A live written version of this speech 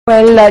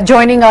Well,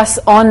 joining us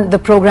on the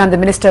program, the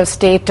Minister of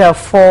State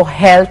for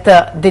Health,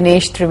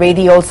 Dinesh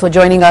Trivedi, also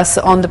joining us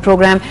on the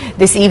program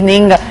this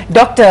evening.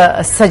 Dr.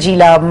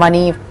 Sajeela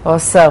Maini,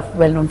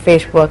 well-known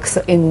face, works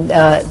in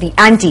the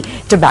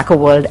anti-tobacco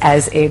world,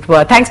 as it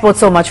were. Thanks both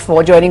so much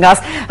for joining us.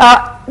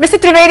 Mr.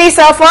 Trivedi,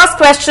 sir, first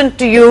question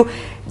to you.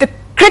 The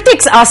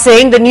critics are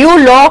saying the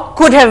new law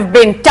could have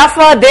been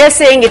tougher. They're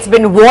saying it's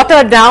been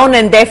watered down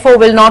and therefore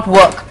will not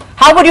work.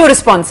 How would you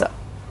respond, sir?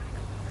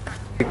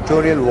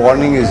 Pictorial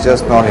warning is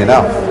just not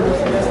enough,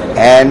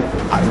 and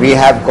we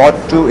have got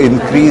to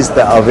increase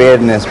the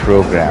awareness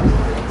program.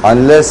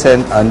 Unless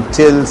and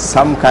until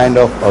some kind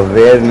of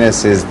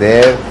awareness is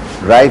there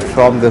right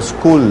from the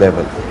school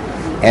level,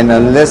 and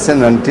unless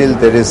and until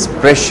there is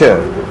pressure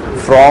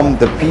from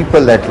the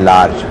people at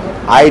large,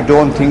 I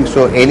don't think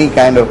so any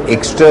kind of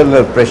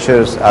external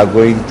pressures are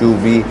going to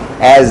be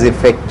as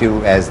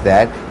effective as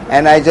that.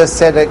 And I just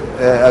said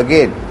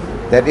again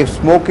that if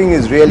smoking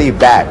is really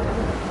bad,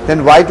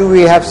 then why do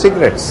we have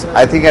cigarettes?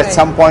 I think at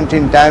some point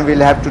in time we'll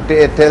have to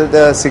tell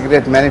the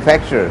cigarette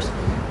manufacturers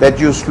that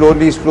you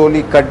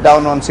slowly cut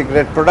down on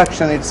cigarette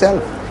production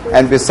itself.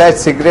 And besides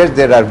cigarettes,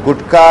 there are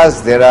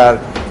gutkhas, there are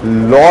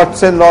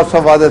lots and lots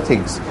of other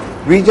things.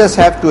 We just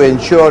have to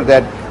ensure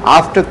that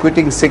after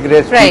quitting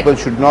cigarettes, people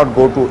should not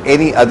go to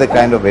any other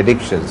kind of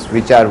addictions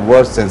which are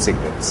worse than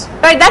cigarettes.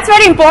 Right, that's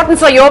very important.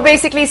 So you're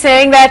basically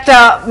saying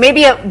that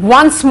maybe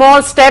one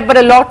small step, but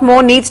a lot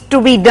more needs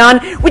to be done.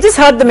 We just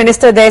heard the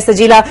minister there,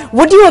 Sajeela.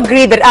 Would you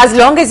agree that as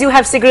long as you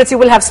have cigarettes, you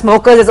will have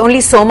smokers? There's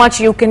only so much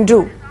you can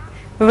do.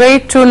 Very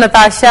true,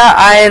 Natasha.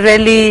 I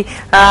really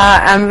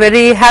am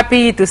very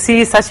happy to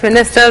see such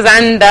ministers,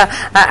 and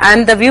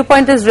the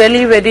viewpoint is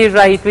really very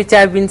right, which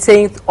I've been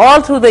saying all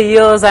through the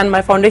years, and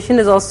my foundation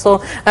is also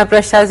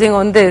pressurizing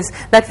on this,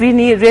 that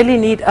we really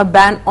need a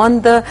ban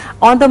on the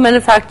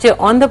manufacture,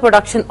 on the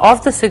production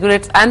of the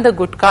cigarettes and the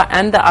gutka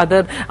and the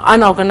other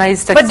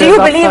unorganized sectors. But do you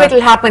believe it will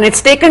happen?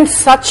 It's taken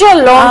such a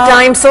long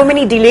time, so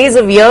many delays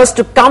of years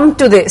to come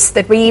to this,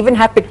 that we even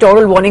have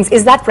pictorial warnings.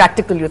 Is that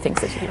practical, you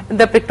think, Sajeela?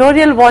 The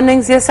pictorial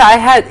warnings, yes, I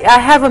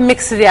have a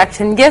mixed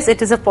reaction. Yes,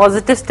 it is a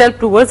positive step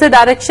towards the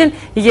direction.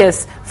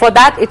 Yes, for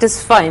that it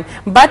is fine.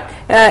 But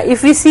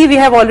if we see, we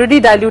have already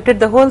diluted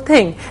the whole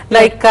thing.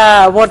 Like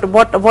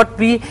what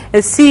we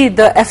see,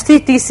 the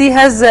FCTC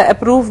has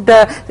approved.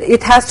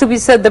 It has to be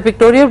said the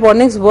pictorial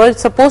warnings were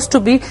supposed to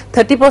be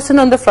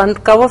 30% on the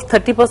front cover,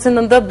 30%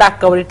 on the back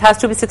cover. It has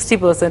to be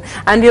 60%,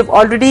 and we have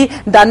already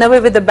done away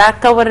with the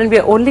back cover, and we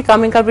are only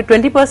coming up with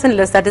 20%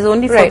 less. That is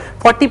only for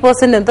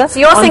 40% in the.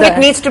 So you're saying it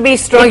needs to be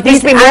strong. It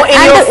needs to be more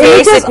in your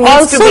face. It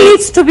also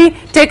needs to be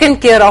taken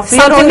care of.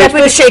 Something that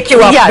will shake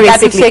you up. Yeah, basically.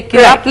 that will shake you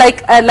up.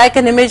 Like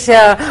an image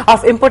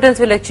of impotence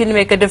will actually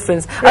make a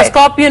difference. A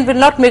scorpion will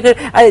not make it.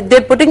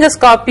 They're putting a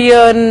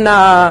scorpion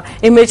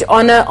image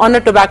on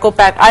a tobacco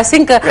pack. I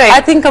think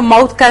a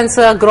mouth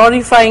cancer,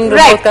 glorifying the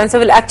mouth cancer,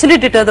 will actually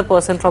deter the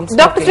person from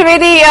smoking. Dr.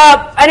 Trivedi,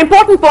 an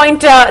important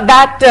point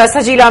that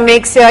Sajeela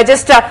makes here,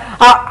 just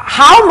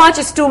how much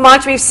is too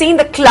much? We've seen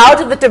the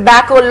clout of the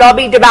tobacco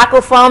lobby,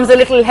 tobacco firms a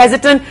little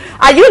hesitant.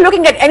 Are you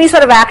looking at any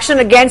sort of action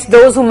against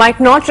those who might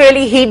not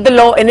really heed the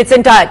law in its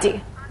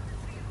entirety?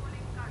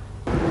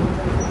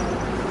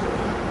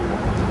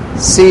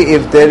 See,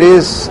 if there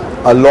is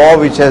a law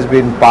which has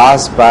been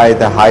passed by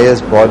the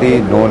highest body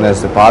known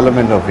as the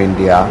Parliament of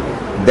India,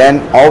 then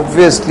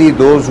obviously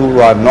those who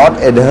are not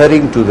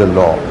adhering to the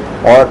law,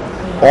 or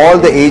all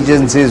the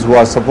agencies who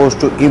are supposed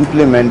to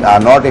implement are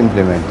not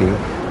implementing,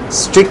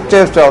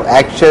 strictest of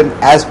action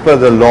as per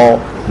the law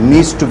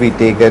needs to be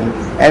taken,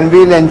 and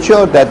we'll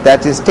ensure that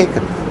that is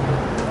taken.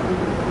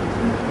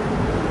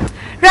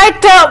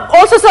 Right.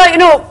 Also,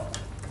 sir,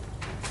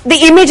 the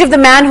image of the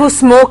man who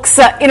smokes,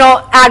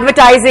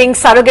 advertising,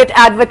 surrogate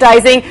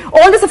advertising,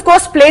 all this, of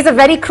course, plays a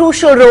very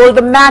crucial role.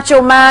 The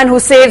macho man who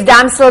saves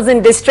damsels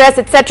in distress,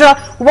 etc.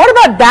 What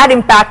about that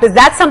impact? Is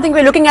that something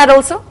we're looking at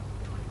also?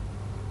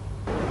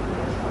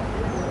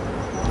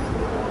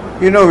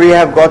 We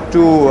have got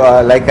to,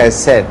 like I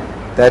said,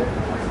 that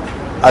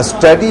a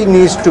study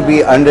needs to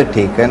be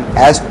undertaken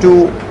as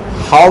to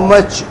how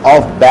much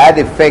of bad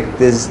effect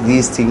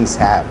these things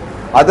have.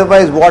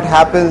 Otherwise, what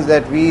happens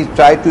that we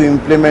try to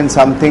implement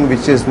something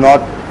which is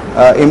not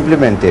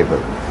implementable.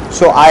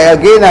 So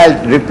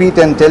I'll repeat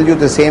and tell you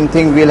the same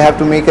thing. We'll have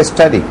to make a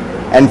study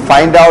and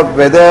find out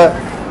whether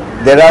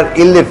there are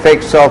ill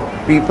effects of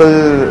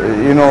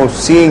people,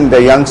 seeing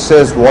the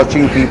youngsters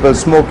watching people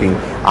smoking.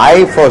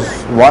 I, for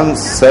one,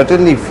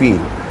 certainly feel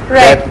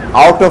that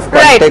out of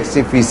context,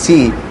 if we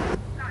see.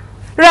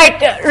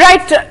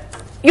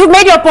 You've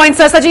made your point,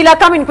 sir. Sajeela,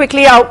 come in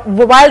quickly.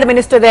 While the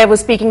minister there was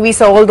speaking, we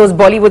saw all those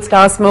Bollywood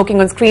stars smoking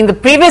on screen. The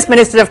previous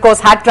minister, of course,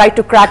 had tried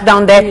to crack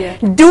down there.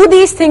 Do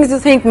these things, you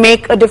think,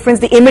 make a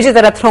difference, the images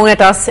that are thrown at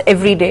us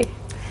every day?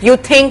 you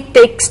think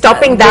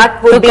stopping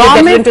that would be a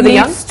deterrent to the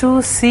young? The government needs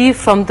to see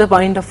from the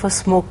mind of a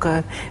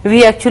smoker.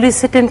 We actually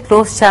sit in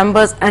closed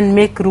chambers and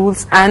make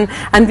rules, and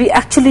we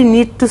actually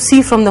need to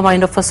see from the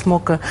mind of a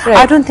smoker. Right.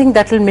 I don't think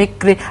that will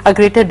make a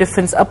greater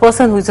difference. A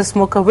person who is a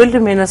smoker will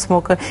remain a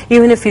smoker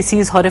even if he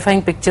sees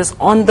horrifying pictures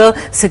on the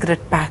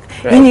cigarette pack.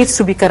 Right. He needs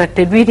to be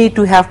corrected. We need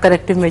to have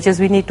corrective measures.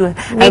 We need to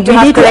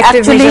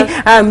actually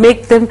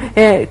make them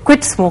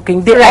quit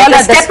smoking. They Right. all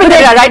are step in the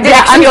desperate. right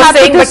direction, you're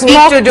saying, but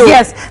need to do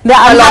Yes, they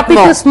are a lot unhappy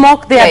more. to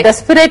smoke. They Right. are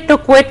desperate to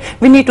quit.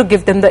 We need to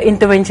give them the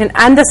intervention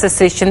and the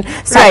cessation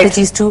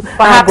strategies to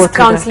perhaps go through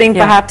counselling, that.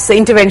 Yeah. perhaps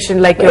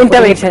intervention, like you're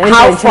Intervention, putting it.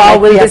 How intervention, far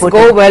like will we are this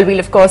putting. go? Well, we'll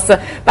of course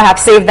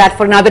perhaps save that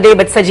for another day.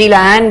 But Sajeela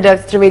and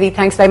Trivedi,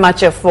 thanks very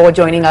much for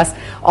joining us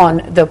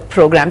on the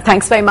program.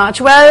 Thanks very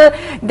much. Well,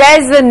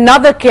 there's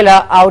another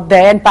killer out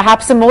there, and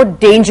perhaps a more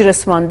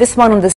dangerous one. This one on the